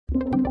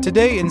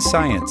Today in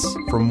Science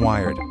from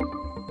Wired.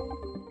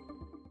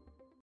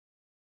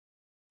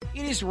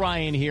 It is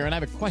Ryan here, and I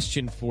have a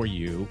question for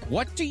you.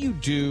 What do you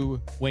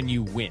do when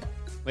you win?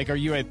 Like, are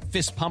you a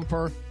fist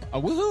pumper, a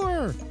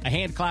woo-hooer, a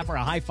hand clapper,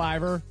 a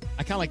high-fiver?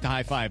 I kind of like the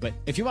high-five, but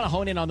if you want to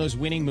hone in on those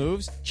winning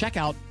moves, check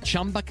out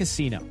Chumba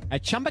Casino.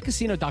 At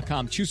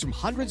ChumbaCasino.com, choose from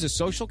hundreds of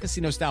social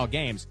casino-style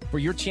games for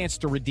your chance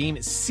to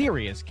redeem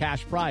serious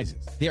cash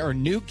prizes. There are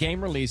new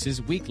game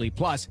releases weekly,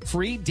 plus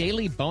free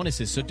daily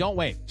bonuses, so don't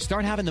wait.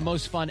 Start having the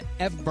most fun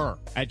ever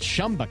at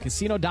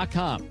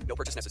ChumbaCasino.com. No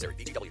purchase necessary.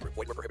 VGW Group.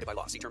 Void where prohibited by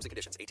law. See terms and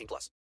conditions.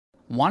 18+.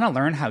 Want to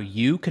learn how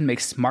you can make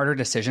smarter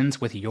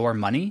decisions with your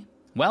money?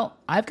 Well,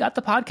 I've got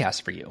the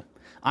podcast for you.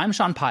 I'm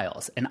Sean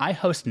Piles, and I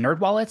host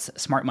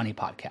NerdWallet's Smart Money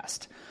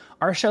Podcast.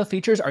 Our show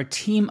features our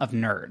team of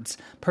nerds,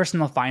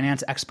 personal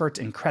finance experts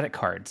in credit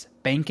cards,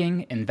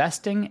 banking,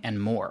 investing, and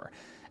more.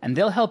 And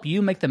they'll help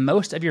you make the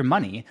most of your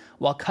money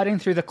while cutting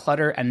through the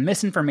clutter and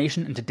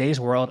misinformation in today's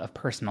world of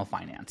personal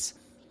finance.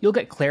 You'll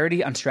get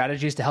clarity on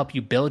strategies to help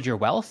you build your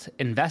wealth,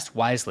 invest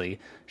wisely,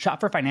 shop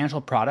for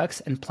financial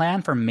products, and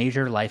plan for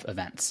major life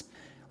events.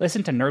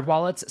 Listen to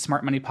NerdWallet's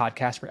Smart Money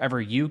Podcast wherever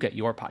you get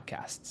your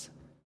podcasts.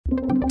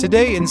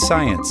 Today in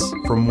Science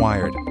from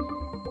Wired.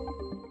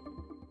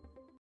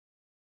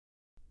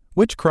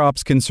 Which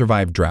crops can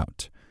survive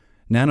drought?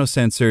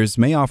 Nanosensors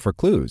may offer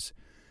clues.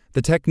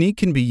 The technique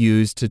can be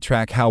used to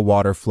track how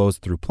water flows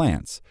through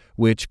plants,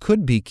 which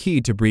could be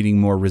key to breeding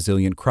more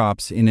resilient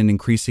crops in an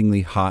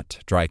increasingly hot,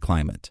 dry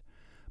climate.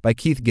 By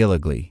Keith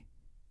Gilligley.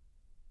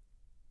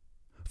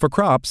 For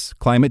crops,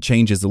 climate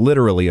change is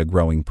literally a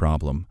growing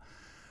problem.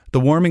 The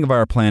warming of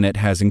our planet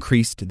has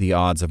increased the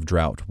odds of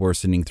drought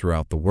worsening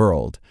throughout the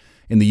world.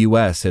 In the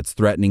U.S., it's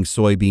threatening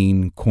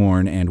soybean,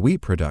 corn, and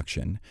wheat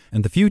production,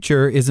 and the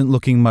future isn't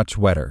looking much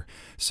wetter.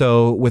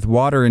 So, with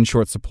water in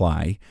short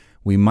supply,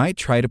 we might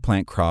try to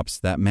plant crops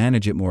that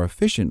manage it more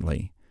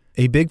efficiently.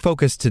 A big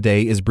focus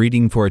today is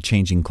breeding for a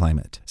changing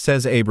climate,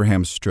 says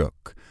Abraham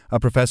Struck,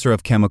 a professor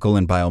of chemical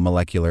and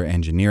biomolecular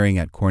engineering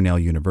at Cornell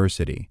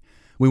University.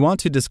 We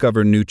want to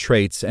discover new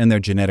traits and their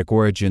genetic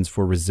origins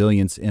for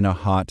resilience in a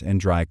hot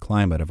and dry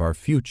climate of our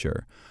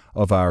future,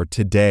 of our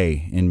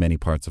today in many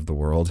parts of the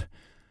world.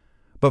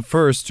 But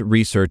first,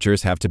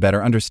 researchers have to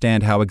better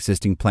understand how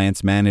existing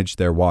plants manage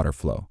their water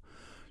flow.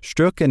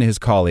 Struck and his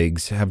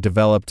colleagues have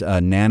developed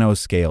a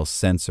nanoscale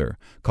sensor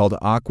called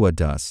aqua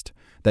dust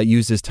that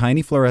uses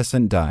tiny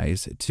fluorescent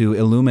dyes to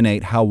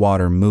illuminate how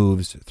water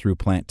moves through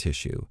plant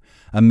tissue,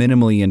 a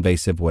minimally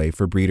invasive way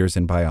for breeders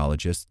and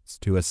biologists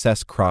to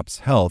assess crops'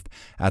 health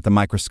at the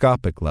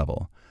microscopic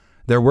level.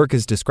 Their work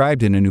is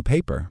described in a new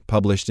paper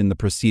published in the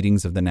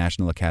Proceedings of the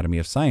National Academy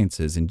of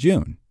Sciences in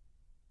June.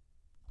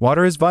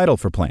 Water is vital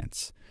for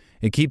plants.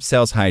 It keeps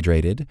cells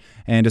hydrated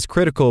and is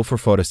critical for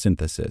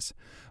photosynthesis,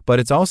 but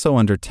it's also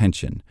under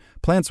tension.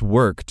 Plants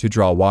work to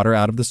draw water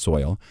out of the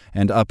soil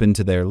and up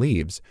into their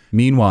leaves.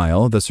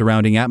 Meanwhile, the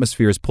surrounding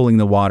atmosphere is pulling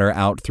the water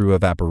out through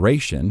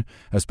evaporation,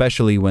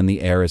 especially when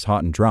the air is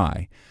hot and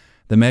dry.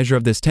 The measure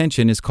of this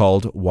tension is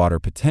called water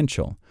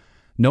potential.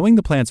 Knowing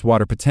the plant's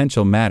water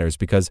potential matters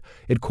because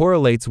it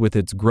correlates with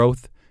its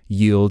growth,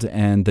 yield,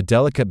 and the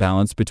delicate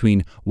balance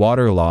between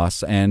water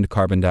loss and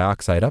carbon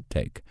dioxide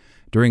uptake.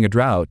 During a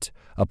drought,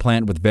 a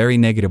plant with very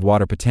negative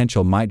water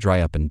potential might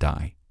dry up and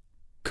die.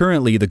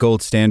 Currently, the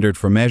gold standard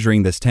for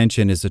measuring this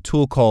tension is a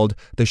tool called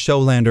the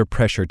Scholander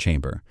pressure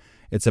chamber.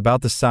 It's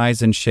about the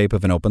size and shape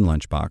of an open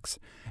lunchbox,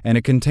 and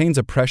it contains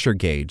a pressure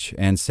gauge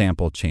and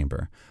sample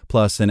chamber,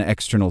 plus an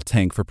external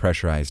tank for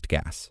pressurized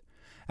gas.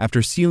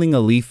 After sealing a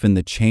leaf in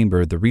the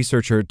chamber, the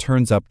researcher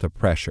turns up the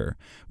pressure,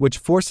 which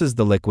forces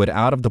the liquid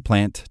out of the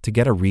plant to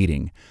get a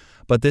reading.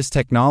 But this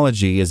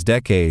technology is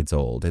decades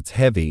old, it's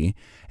heavy,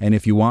 and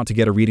if you want to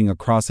get a reading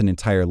across an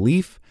entire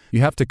leaf,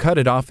 you have to cut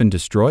it off and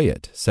destroy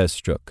it, says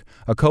Struck,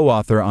 a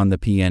co-author on the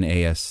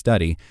PNAS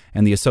study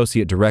and the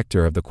associate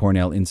director of the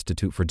Cornell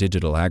Institute for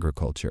Digital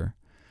Agriculture.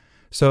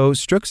 So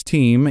Struck's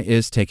team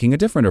is taking a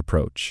different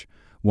approach,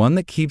 one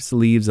that keeps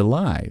leaves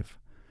alive.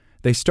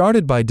 They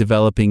started by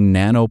developing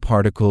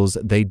nanoparticles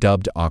they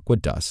dubbed aqua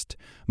dust,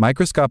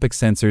 microscopic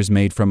sensors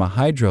made from a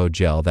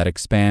hydrogel that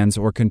expands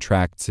or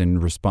contracts in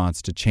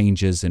response to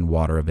changes in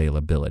water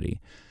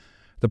availability.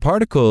 The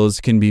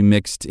particles can be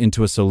mixed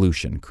into a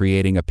solution,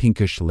 creating a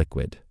pinkish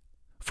liquid.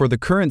 For the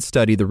current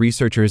study, the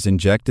researchers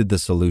injected the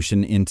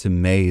solution into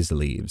maize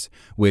leaves,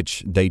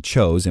 which they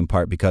chose in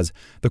part because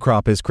the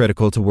crop is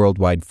critical to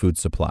worldwide food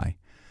supply.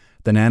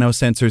 The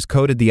nanosensors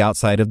coated the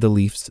outside of the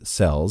leaf's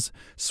cells,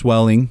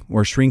 swelling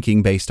or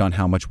shrinking based on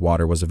how much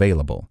water was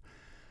available.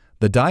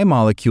 The dye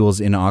molecules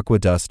in aqua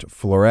dust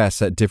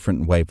fluoresce at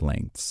different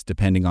wavelengths,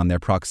 depending on their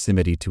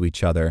proximity to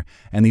each other,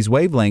 and these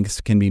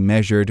wavelengths can be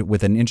measured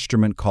with an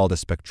instrument called a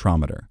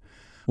spectrometer.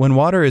 When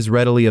water is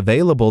readily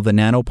available, the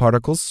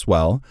nanoparticles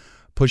swell,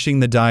 pushing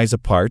the dyes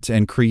apart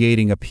and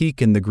creating a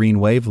peak in the green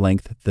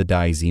wavelength the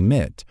dyes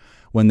emit.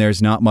 When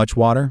there's not much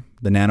water,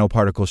 the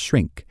nanoparticles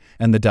shrink,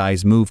 and the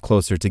dyes move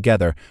closer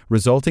together,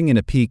 resulting in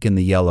a peak in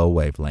the yellow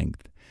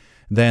wavelength.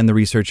 Then the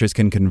researchers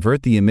can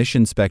convert the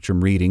emission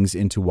spectrum readings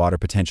into water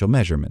potential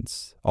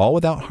measurements, all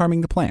without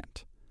harming the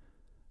plant.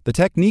 The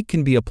technique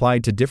can be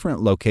applied to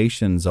different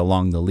locations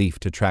along the leaf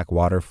to track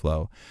water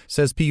flow,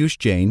 says Piyush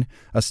Jain,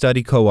 a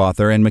study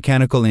co-author and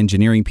mechanical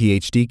engineering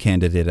PhD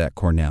candidate at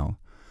Cornell.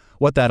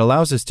 What that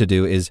allows us to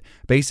do is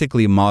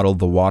basically model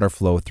the water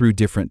flow through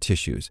different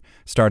tissues,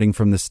 starting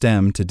from the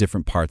stem to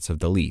different parts of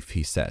the leaf,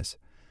 he says.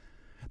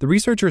 The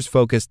researchers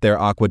focused their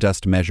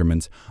aquadust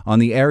measurements on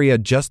the area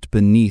just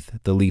beneath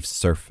the leaf's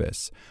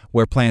surface,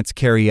 where plants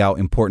carry out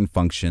important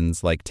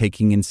functions like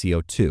taking in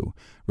CO2,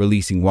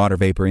 releasing water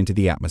vapor into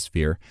the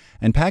atmosphere,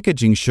 and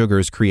packaging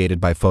sugars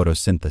created by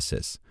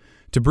photosynthesis.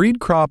 To breed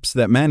crops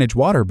that manage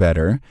water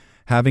better,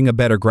 having a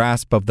better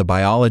grasp of the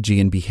biology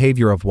and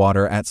behavior of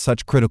water at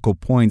such critical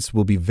points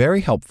will be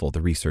very helpful,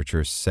 the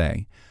researchers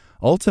say.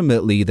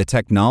 Ultimately, the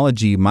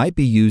technology might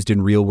be used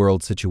in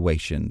real-world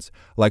situations,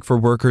 like for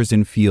workers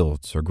in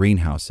fields or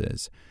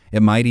greenhouses.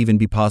 It might even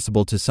be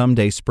possible to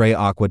someday spray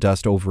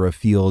aquadust over a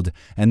field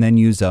and then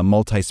use a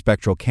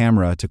multispectral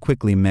camera to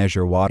quickly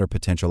measure water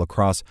potential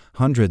across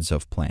hundreds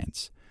of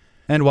plants.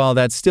 And while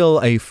that's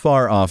still a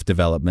far-off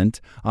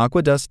development,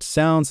 aquadust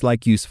sounds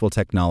like useful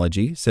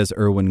technology, says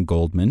Erwin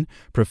Goldman,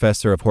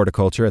 professor of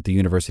horticulture at the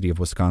University of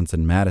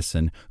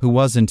Wisconsin-Madison, who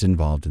wasn't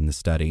involved in the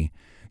study.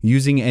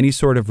 Using any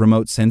sort of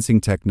remote sensing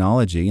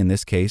technology, in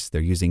this case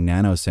they're using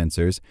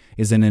nanosensors,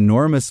 is an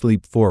enormous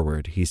leap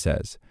forward, he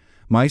says.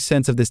 My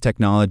sense of this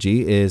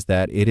technology is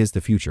that it is the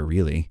future,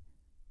 really.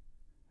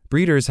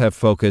 Breeders have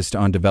focused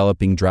on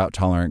developing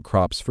drought-tolerant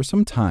crops for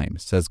some time,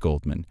 says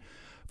Goldman.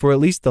 For at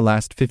least the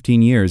last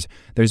 15 years,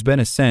 there's been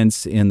a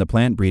sense in the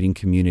plant breeding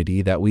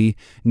community that we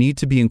need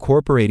to be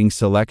incorporating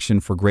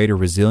selection for greater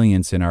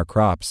resilience in our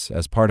crops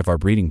as part of our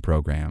breeding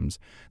programs,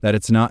 that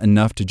it's not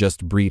enough to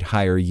just breed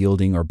higher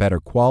yielding or better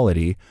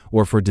quality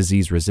or for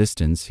disease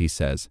resistance, he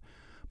says.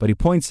 But he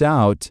points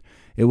out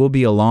it will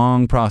be a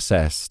long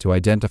process to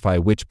identify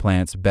which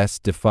plants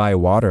best defy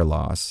water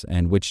loss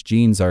and which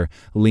genes are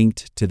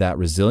linked to that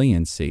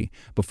resiliency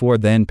before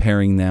then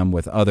pairing them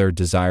with other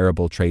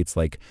desirable traits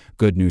like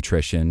good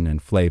nutrition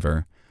and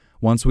flavor.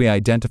 Once we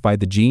identify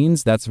the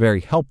genes, that's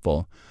very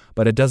helpful,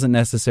 but it doesn't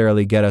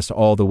necessarily get us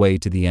all the way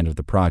to the end of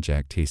the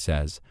project, he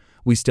says.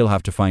 We still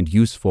have to find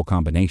useful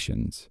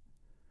combinations.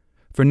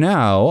 For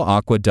now,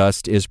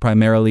 aquadust is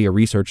primarily a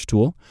research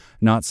tool,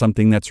 not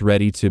something that's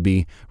ready to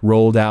be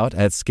rolled out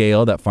at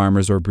scale that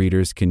farmers or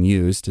breeders can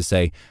use to,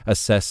 say,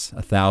 assess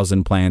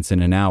 1,000 plants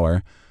in an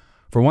hour.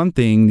 For one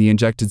thing, the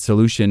injected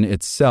solution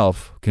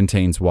itself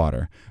contains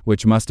water,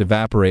 which must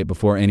evaporate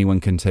before anyone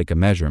can take a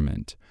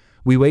measurement.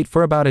 We wait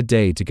for about a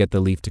day to get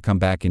the leaf to come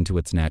back into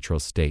its natural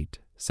state,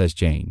 says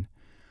Jane.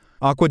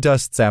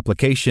 Aquadust's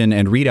application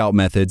and readout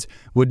methods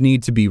would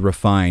need to be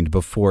refined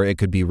before it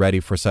could be ready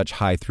for such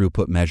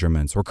high-throughput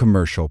measurements or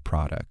commercial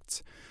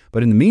products.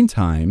 But in the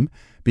meantime,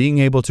 being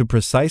able to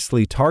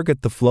precisely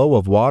target the flow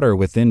of water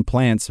within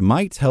plants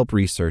might help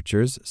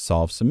researchers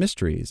solve some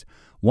mysteries.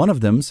 One of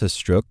them, says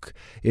Struck,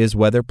 is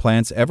whether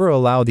plants ever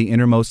allow the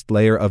innermost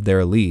layer of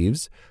their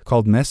leaves,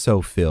 called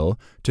mesophyll,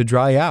 to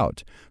dry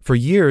out. For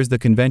years, the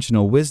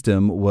conventional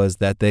wisdom was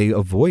that they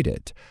avoid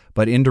it,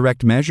 but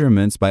indirect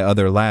measurements by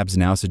other labs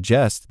now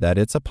suggest that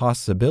it's a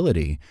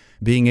possibility.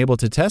 Being able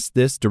to test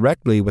this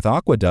directly with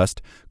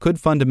aquadust could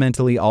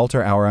fundamentally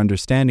alter our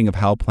understanding of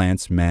how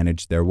plants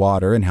manage their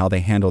water and how they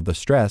handle the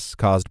stress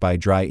caused by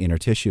dry inner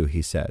tissue,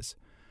 he says.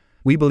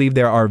 We believe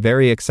there are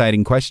very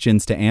exciting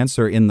questions to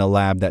answer in the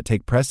lab that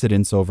take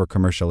precedence over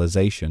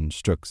commercialization,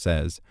 Struck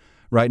says.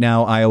 Right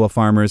now, Iowa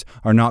farmers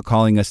are not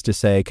calling us to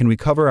say, can we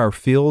cover our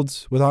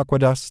fields with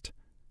aquadust?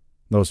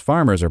 Those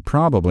farmers are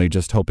probably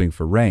just hoping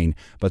for rain,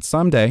 but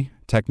someday,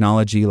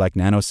 technology like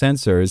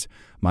nanosensors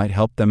might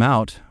help them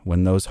out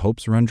when those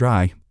hopes run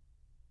dry.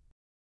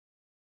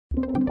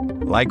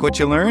 Like what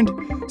you learned?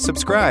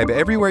 Subscribe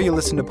everywhere you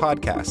listen to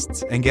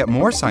podcasts and get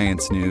more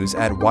science news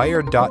at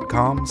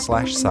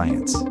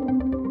wired.com/science.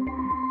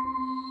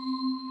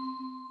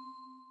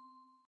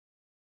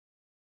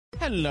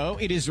 Hello,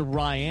 it is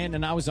Ryan,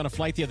 and I was on a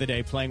flight the other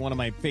day playing one of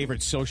my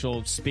favorite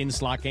social spin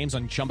slot games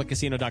on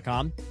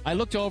ChumbaCasino.com. I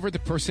looked over at the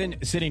person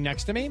sitting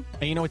next to me, and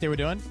you know what they were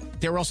doing?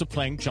 They were also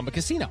playing Chumba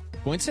Casino.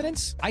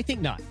 Coincidence? I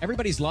think not.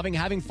 Everybody's loving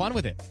having fun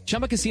with it.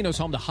 Chumba Casino is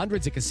home to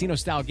hundreds of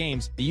casino-style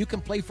games that you can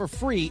play for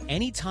free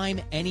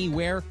anytime,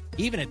 anywhere,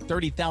 even at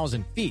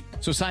 30,000 feet.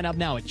 So sign up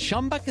now at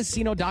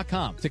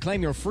ChumbaCasino.com to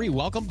claim your free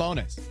welcome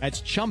bonus.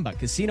 That's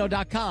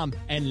ChumbaCasino.com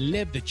and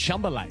live the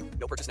Chumba life.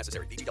 No purchase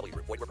necessary. VGW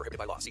Group. Void where prohibited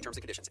by law. See terms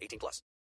and conditions. 18+.